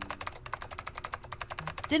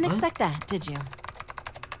 Didn't expect that, did you?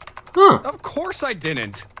 Huh. Of course I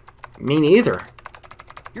didn't. Me neither.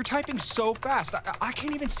 You're typing so fast, I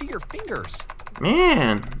can't even see your fingers.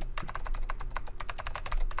 Man.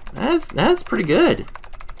 That's pretty good.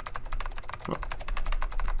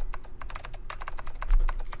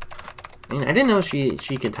 I mean, I didn't know she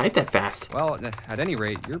could type that fast. Well, at any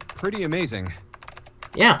rate, you're pretty amazing.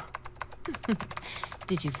 Yeah.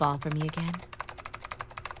 Did you fall for me again?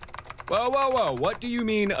 Whoa, whoa, whoa, what do you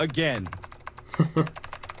mean again?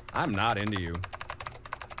 I'm not into you.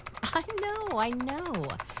 I know.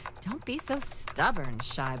 Don't be so stubborn,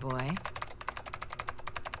 shy boy.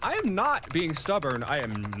 I am not being stubborn, I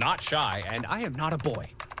am not shy, and I am not a boy.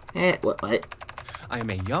 What? I am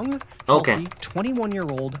a young, Okay. healthy,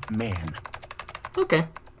 21-year-old man. Okay.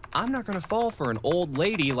 I'm not gonna fall for an old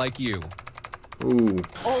lady like you. Ooh.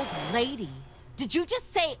 Old lady. Did you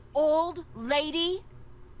just say old lady?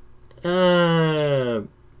 Well,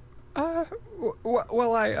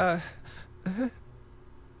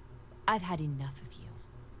 I've had enough of you.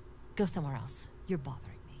 Go somewhere else. You're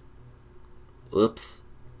bothering me. Oops.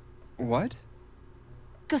 What?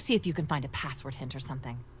 Go see if you can find a password hint or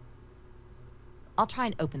something. I'll try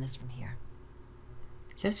and open this from here.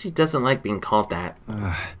 Guess she doesn't like being called that.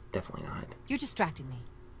 Definitely not. You're distracting me.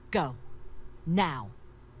 Go. Now.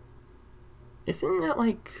 Isn't that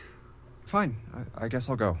like... Fine, I guess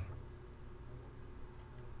I'll go.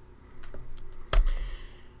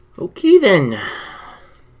 Okay then.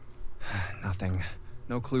 Nothing.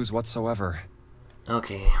 No clues whatsoever.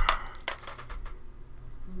 Okay.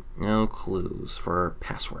 No clues for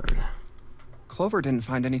password. Clover didn't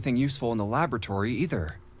find anything useful in the laboratory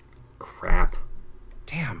either. Crap.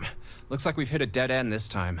 Damn. Looks like we've hit a dead end this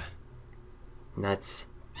time. Nuts.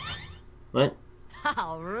 What?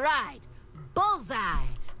 All right. Bullseye.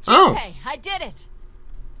 Oh. Junpei, I did it.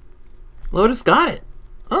 Lotus got it.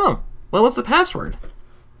 Oh. What was the password?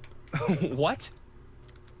 What?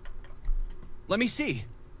 Let me see.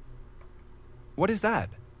 What is that?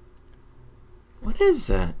 What is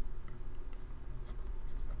that?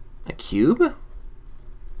 A cube?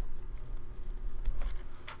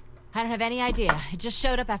 I don't have any idea. It just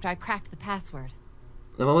showed up after I cracked the password.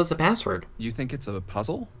 Then what was the password? You think it's a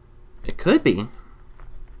puzzle? It could be.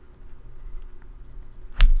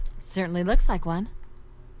 It certainly looks like one.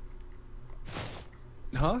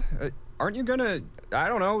 Huh? Aren't you gonna, I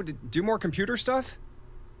don't know, do more computer stuff?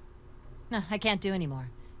 No, I can't do anymore.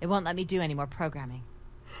 It won't let me do any more programming.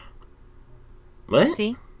 What?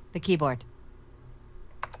 See? The keyboard.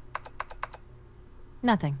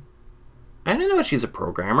 Nothing. I didn't know she's a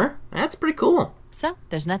programmer. That's pretty cool. So,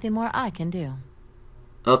 there's nothing more I can do.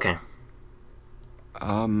 Okay.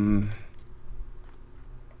 Well,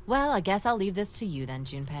 I guess I'll leave this to you then,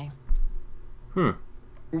 Junpei.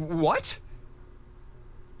 What?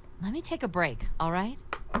 Let me take a break, all right?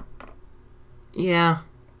 Yeah.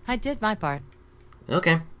 I did my part.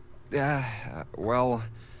 Okay. Well,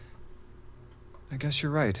 I guess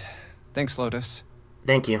you're right. Thanks, Lotus.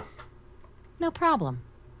 Thank you. No problem.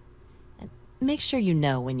 Make sure you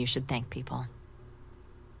know when you should thank people.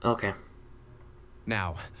 Okay.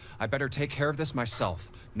 Now, I better take care of this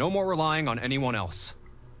myself. No more relying on anyone else.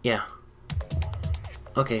 Yeah.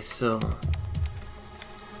 Okay, so...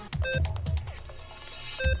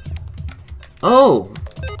 Oh!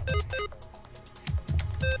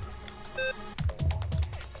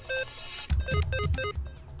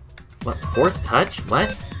 What? Fourth touch?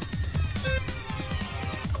 What?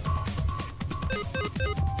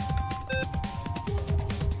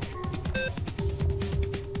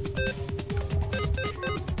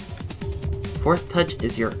 Fourth touch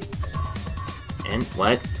is your... And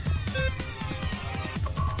what?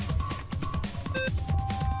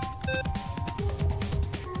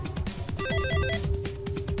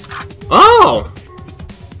 Oh!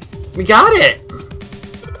 We got it!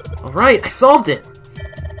 Alright, I solved it!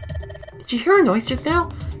 Did you hear a noise just now?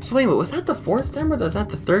 So wait, was that the fourth time or was that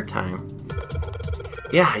the third time?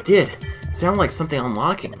 Yeah, I did. It sounded like something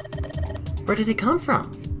unlocking. Where did it come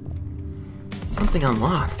from? Something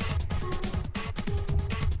unlocked.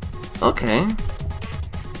 Okay.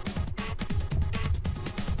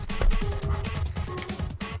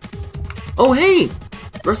 Oh hey!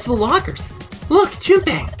 Rest of the lockers! Look,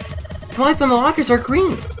 Junpei! The lights on the lockers are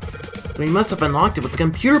green! So he must have unlocked it with the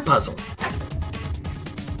computer puzzle.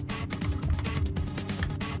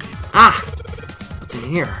 Ah! What's in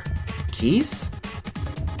here? Keys?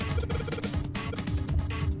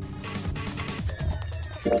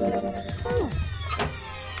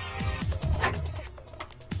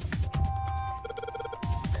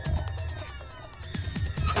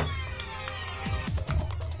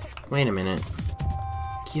 Wait a minute.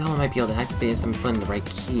 Keyhole might be able to activate if I'm putting the right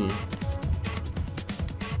key.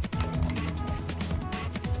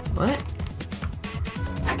 What?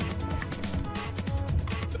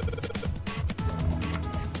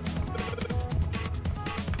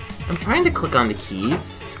 I'm trying to click on the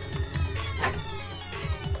keys.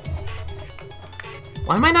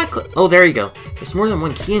 Why am I not oh, there you go. There's more than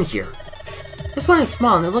one key in here. This one is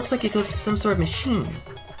small and it looks like it goes to some sort of machine.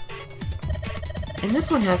 And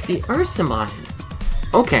this one has the Earth symbol on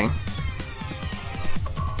it. Okay.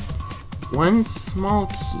 One small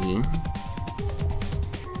key.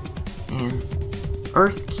 And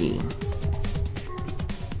Earth key.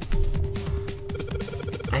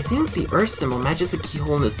 I think the Earth symbol matches the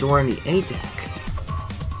keyhole in the door in the A deck.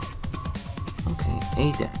 Okay,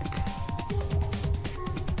 A deck.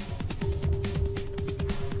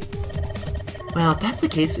 Well, if that's the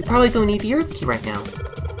case, we probably don't need the Earth key right now.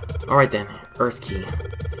 Alright then, Earth key.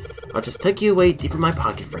 I'll just tuck you away deep in my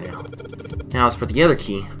pocket for now. Now as for the other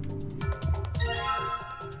key.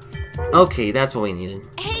 Okay, that's what we needed.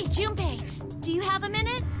 Hey, Junpei, do you have a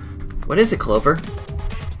minute? What is it, Clover?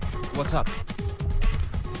 What's up?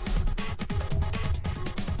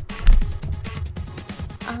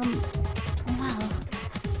 Well,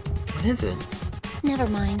 What is it? never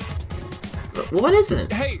mind. What is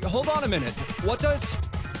it? Hey, hold on a minute. What does...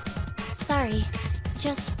 Sorry.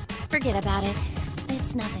 Just forget about it.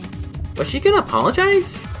 It's nothing. Was she gonna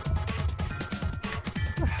apologize?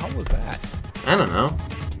 What the hell was that? I don't know.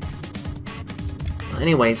 Well,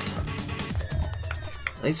 anyways.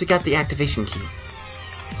 At least we got the activation key.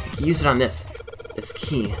 We can use it on this. This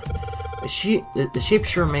key. The shape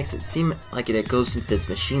sure makes it seem like it goes into this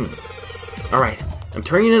machine. Alright, I'm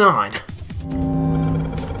turning it on.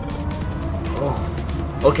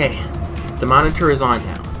 Oh, okay. The monitor is on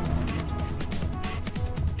now.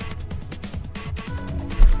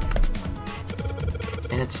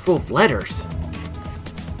 And it's full of letters.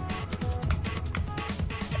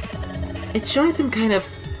 It's showing some kind of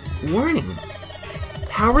warning.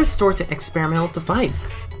 Power restored to experimental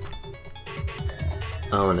device.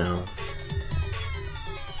 Oh no.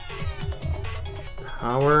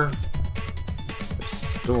 Power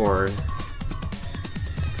restored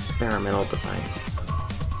experimental device.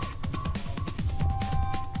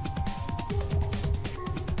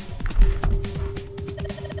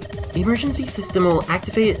 The emergency system will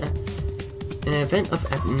activate an event of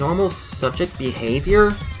abnormal subject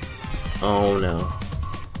behavior. Oh no.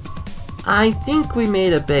 I think we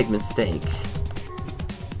made a big mistake.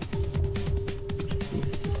 Emergency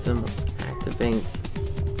system activates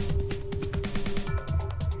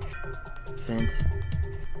event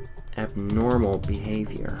abnormal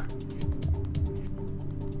behavior.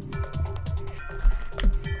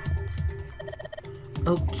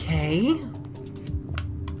 Okay.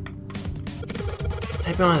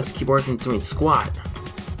 Typing on his keyboard isn't doing squat.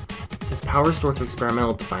 It says power restored to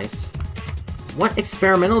experimental device. What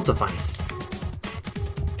experimental device?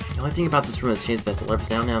 The only thing about this room has changed that the lever's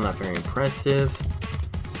down now, not very impressive.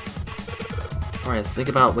 Alright, let's think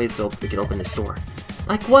about ways so we can open this door.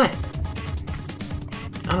 Like what?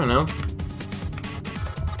 I don't know.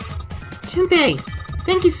 Junpei,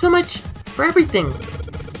 thank you so much for everything.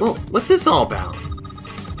 Well, what's this all about?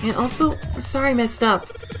 And also, I'm sorry I messed up.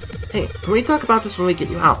 Hey, can we talk about this when we get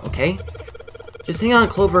you out, okay? Just hang on,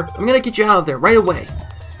 Clover. I'm gonna get you out of there right away.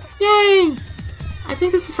 Yay! I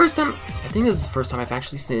think this is the first time I've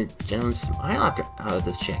actually seen a genuine smile out of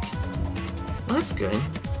this chick. Well, that's good.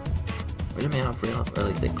 Wait a minute,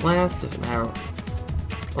 really thick glass, doesn't matter.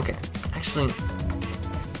 Okay, actually...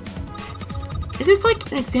 Is this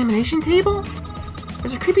like an examination table?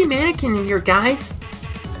 There's a creepy mannequin in here, guys.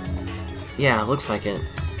 Yeah, looks like it.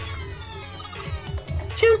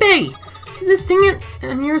 Junpei! This thing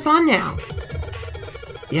in here is on now.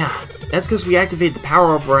 Yeah, that's because we activated the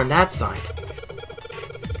power over on that side.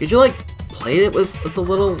 Could you, like, play it with the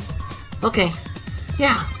little... Okay.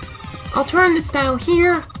 Yeah. I'll turn this dial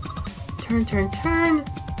here. Turn.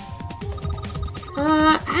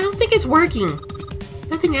 I don't think it's working.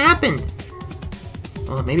 Nothing happened.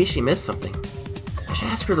 Well, maybe she missed something. I should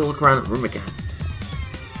ask her to look around the room again.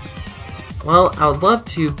 Well, I would love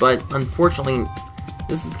to, but unfortunately,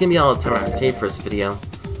 this is gonna be all the time I have to take for this video.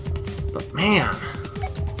 But man.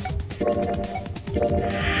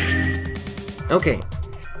 Okay.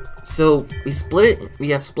 So we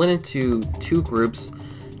have split into two groups,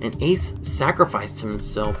 and Ace sacrificed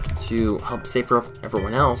himself to help save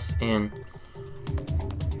everyone else, and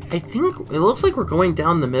I think it looks like we're going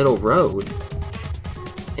down the middle road.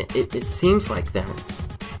 It seems like that,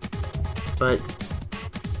 but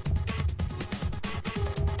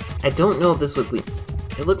I don't know if this would lead.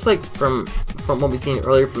 It looks like from what we've seen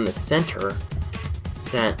earlier from the center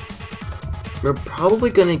that we're probably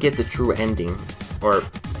gonna get the true ending, or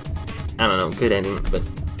I don't know, good ending, but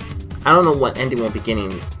I don't know what ending we'll be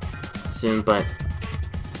getting soon, but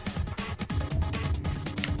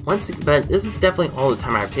this is definitely all the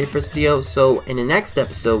time I have to take for this video, so in the next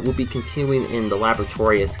episode, we'll be continuing in the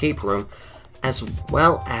laboratory escape room, as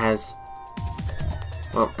well as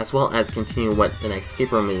continuing what the next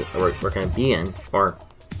escape room we're going to be in, or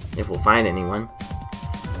if we'll find anyone.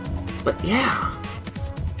 But yeah,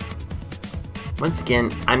 once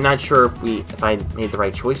again, I'm not sure if I made the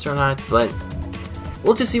right choice or not, but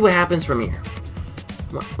we'll just see what happens from here.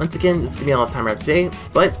 Once again, this is going to be all the time I have to say,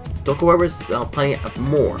 but don't go over, there's plenty of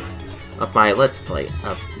more of my Let's Play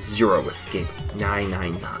of Zero Escape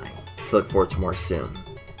 999. So look forward to more soon.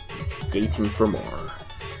 Stay tuned for more.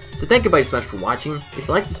 So thank you everybody so much for watching. If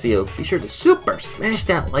you like this video, be sure to super smash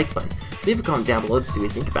that like button. Leave a comment down below to see what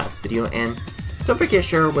you think about this video, and don't forget to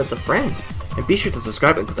share it with a friend. And be sure to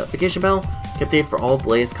subscribe and click the notification bell to get updated for all the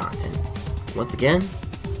latest content. Once again,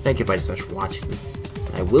 thank you everybody so much for watching.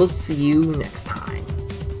 I will see you next time.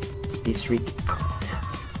 Speedstreak out.